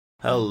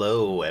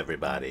Hello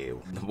everybody.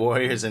 The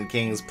Warriors and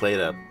Kings played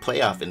a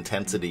playoff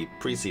intensity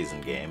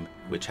preseason game,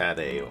 which had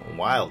a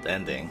wild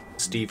ending.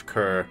 Steve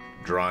Kerr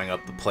drawing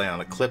up the play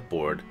on a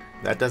clipboard.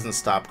 That doesn't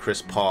stop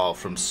Chris Paul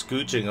from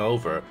scooching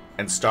over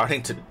and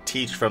starting to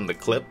teach from the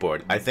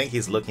clipboard. I think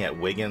he's looking at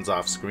Wiggins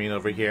off screen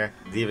over here.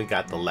 He's even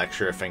got the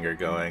lecturer finger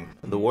going.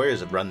 The Warriors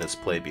have run this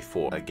play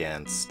before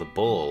against the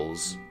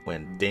Bulls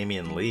when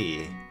Damion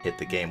hit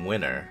the game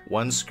winner.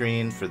 One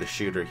screen for the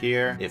shooter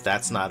here. If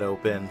that's not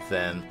open,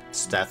 then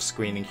Steph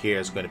screening here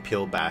is going to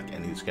peel back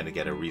and he's going to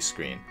get a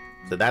rescreen.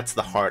 So that's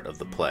the heart of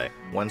the play.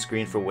 One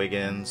screen for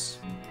Wiggins,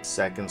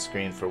 second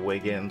screen for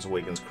Wiggins.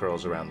 Wiggins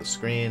curls around the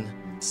screen.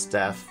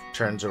 Steph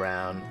turns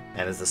around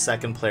and is the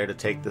second player to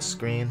take the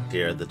screen.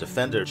 Here the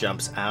defender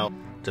jumps out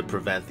to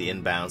prevent the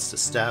inbounds to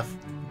Steph.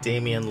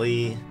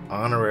 Damion,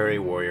 honorary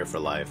Warrior for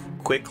life,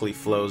 quickly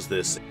flows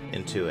this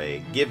into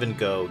a give and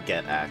go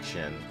get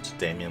action.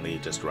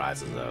 Damion just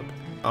rises up.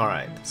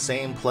 Alright,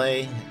 same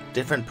play,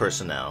 different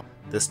personnel.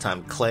 This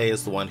time Klay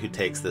is the one who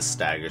takes this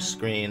stagger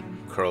screen,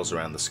 curls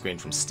around the screen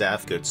from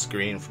Steph, good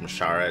screen from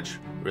Saric,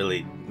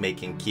 really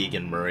making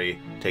Keegan Murray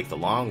take the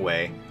long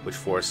way, which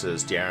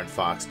forces De'Aaron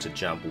Fox to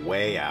jump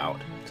way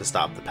out to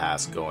stop the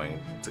pass going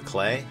to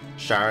Klay.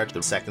 Saric,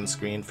 the second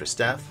screen for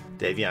Steph.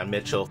 Davion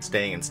Mitchell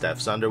staying in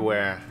Steph's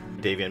underwear.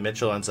 Davion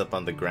Mitchell ends up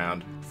on the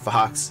ground.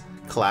 Fox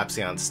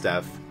collapsing on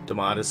Steph.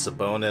 Domantas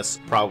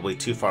Sabonis probably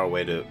too far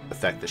away to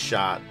affect the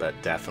shot, but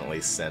definitely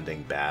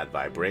sending bad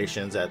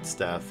vibrations at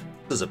Steph.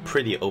 This is a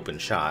pretty open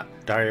shot.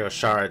 Dario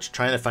Saric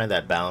trying to find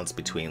that balance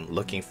between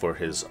looking for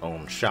his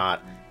own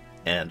shot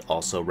and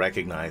also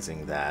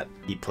recognizing that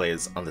he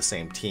plays on the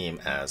same team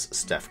as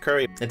Steph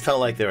Curry. It felt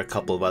like there were a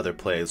couple of other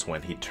plays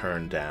when he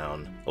turned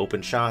down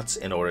open shots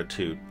in order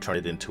to turn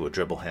it into a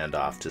dribble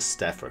handoff to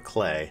Steph or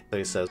Klay. So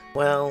he says,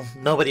 well,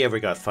 nobody ever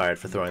got fired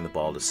for throwing the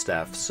ball to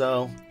Steph,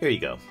 so here you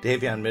go.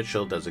 Davion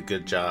Mitchell does a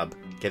good job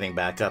getting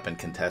back up and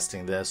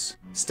contesting this.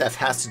 Steph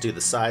has to do the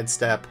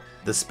sidestep.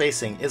 The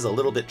spacing is a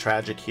little bit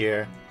tragic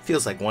here.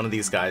 Feels like one of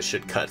these guys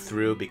should cut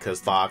through because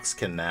Fox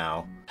can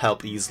now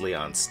help easily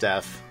on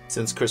Steph.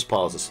 Since Chris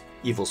Paul is this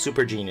evil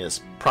super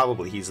genius,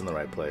 probably he's in the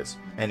right place.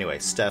 Anyway,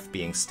 Steph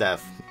being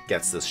Steph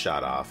gets this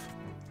shot off.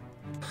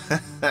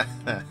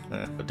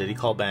 Did he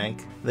call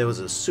bank? There was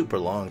a super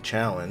long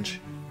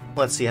challenge.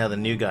 Let's see how the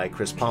new guy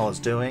Chris Paul is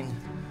doing.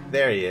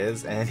 There he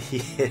is, and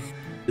he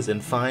is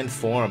in fine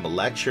form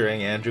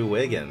lecturing Andrew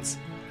Wiggins.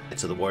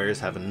 So the Warriors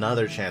have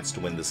another chance to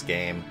win this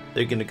game.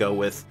 They're going to go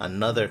with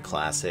another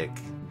classic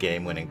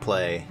game-winning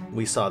play.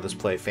 We saw this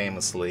play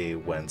famously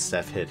when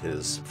Steph hit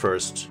his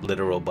first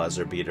literal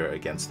buzzer beater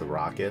against the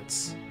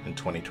Rockets in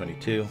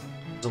 2022.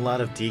 There's a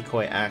lot of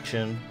decoy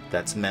action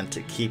that's meant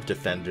to keep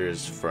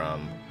defenders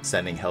from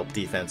sending help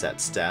defense at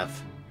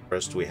Steph.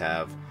 First we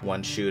have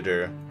one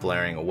shooter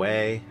flaring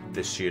away.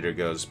 This shooter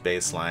goes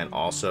baseline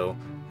also,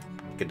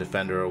 get a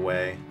defender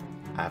away.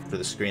 After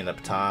the screen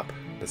up top,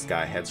 this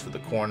guy heads for the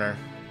corner.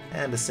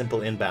 And a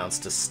simple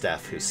inbounds to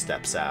Steph, who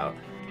steps out.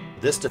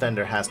 This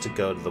defender has to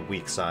go to the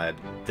weak side.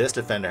 This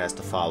defender has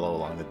to follow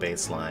along the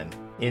baseline.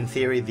 In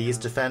theory, these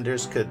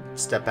defenders could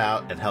step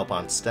out and help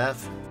on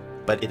Steph,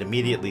 but it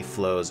immediately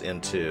flows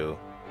into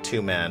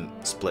two-man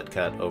split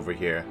cut over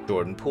here.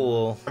 Jordan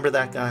Poole, remember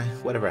that guy?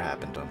 Whatever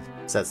happened to him?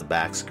 Sets the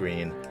back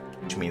screen,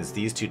 which means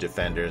these two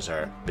defenders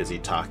are busy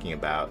talking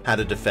about how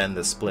to defend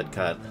the split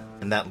cut,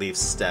 and that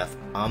leaves Steph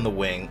on the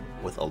wing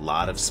with a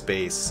lot of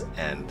space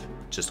and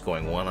just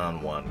going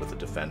one-on-one with the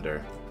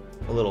defender.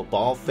 A little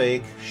ball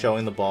fake,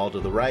 showing the ball to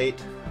the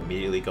right,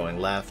 immediately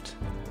going left.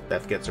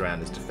 Steph gets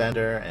around his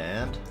defender,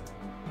 and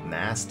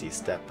nasty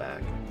step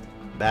back.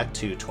 Back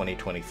to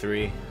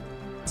 2023.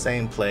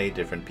 Same play,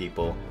 different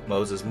people.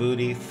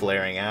 Moody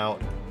flaring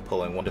out,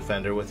 pulling one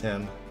defender with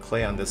him.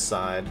 Klay on this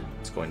side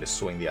is going to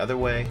swing the other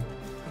way.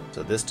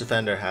 So this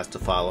defender has to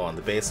follow on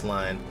the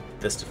baseline.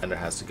 This defender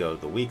has to go to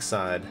the weak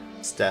side.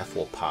 Steph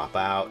will pop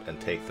out and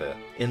take the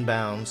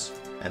inbounds.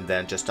 And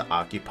then just to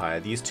occupy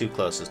these two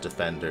closest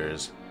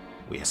defenders,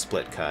 we have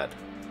split cut.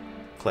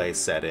 Klay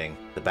setting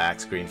the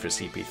back screen for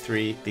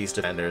CP3. These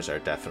defenders are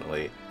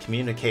definitely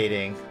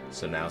communicating,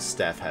 so now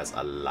Steph has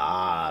a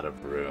lot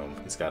of room.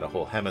 He's got a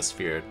whole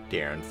hemisphere.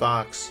 De'Aaron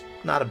Fox,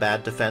 not a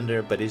bad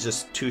defender, but he's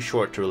just too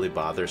short to really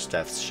bother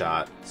Steph's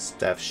shot.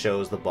 Steph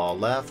shows the ball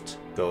left,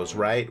 goes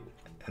right,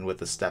 and with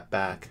the step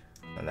back,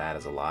 and that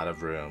is a lot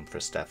of room for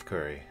Steph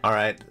Curry. All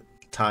right,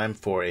 time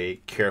for a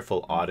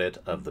careful audit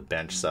of the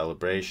bench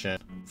celebration.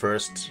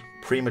 First,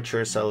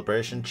 premature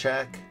celebration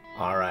check.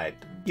 All right,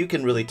 you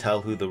can really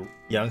tell who the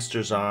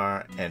youngsters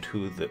are and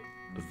who the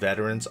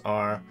veterans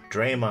are.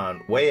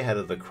 Draymond way ahead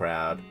of the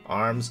crowd,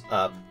 arms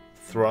up,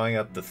 throwing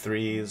up the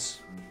threes,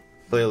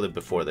 clearly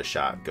before the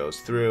shot goes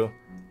through.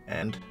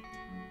 And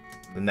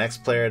the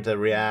next player to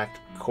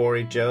react,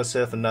 Cory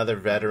Joseph, another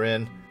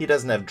veteran. He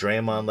doesn't have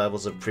Draymond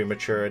levels of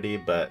prematurity,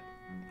 but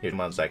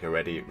Draymond's like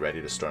ready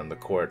to storm the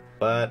court.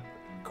 But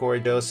Cory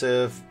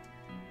Joseph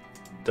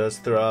does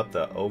throw up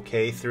the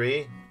OK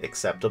three,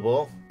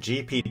 acceptable.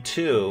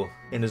 GP2,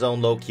 in his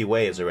own low-key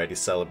way, is already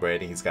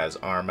celebrating. He's got his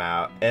arm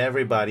out.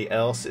 Everybody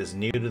else is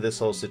new to this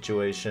whole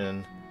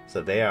situation.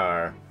 So they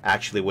are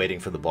actually waiting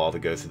for the ball to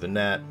go through the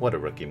net. What a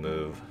rookie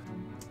move.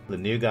 The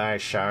new guy,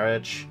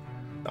 Saric,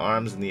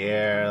 arms in the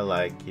air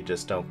like you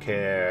just don't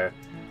care.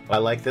 I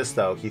like this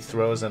though. He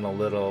throws in a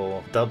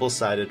little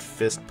double-sided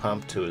fist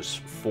pump to his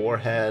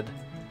forehead.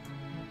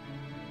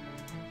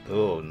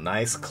 Ooh,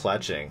 nice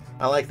clutching.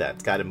 I like that.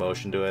 It's got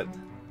emotion to it.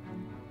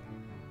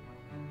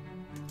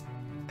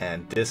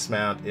 And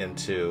dismount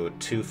into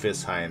 2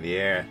 fists high in the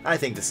air. I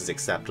think this is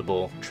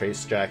acceptable.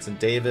 Trayce Jackson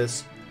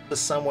Davis is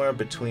somewhere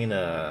between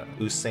a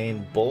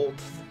Usain Bolt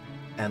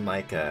and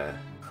like a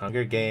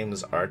Hunger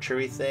Games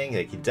archery thing.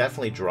 Like, he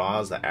definitely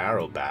draws the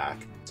arrow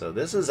back. So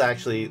this is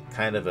actually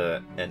kind of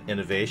an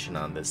innovation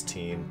on this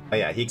team. Oh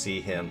yeah, he can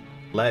see him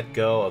let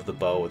go of the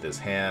bow with his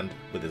hand,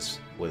 with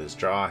his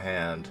draw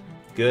hand.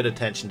 Good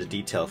attention to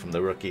detail from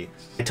the rookie.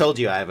 I told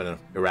you I have an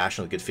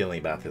irrational good feeling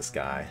about this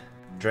guy.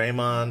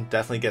 Draymond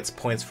definitely gets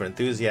points for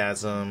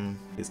enthusiasm.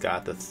 He's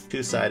got the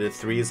 2-sided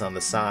threes on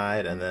the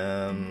side, and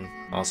then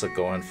also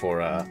going for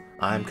a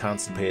I'm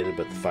constipated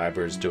but the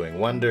fiber's doing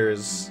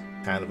wonders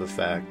kind of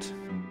effect.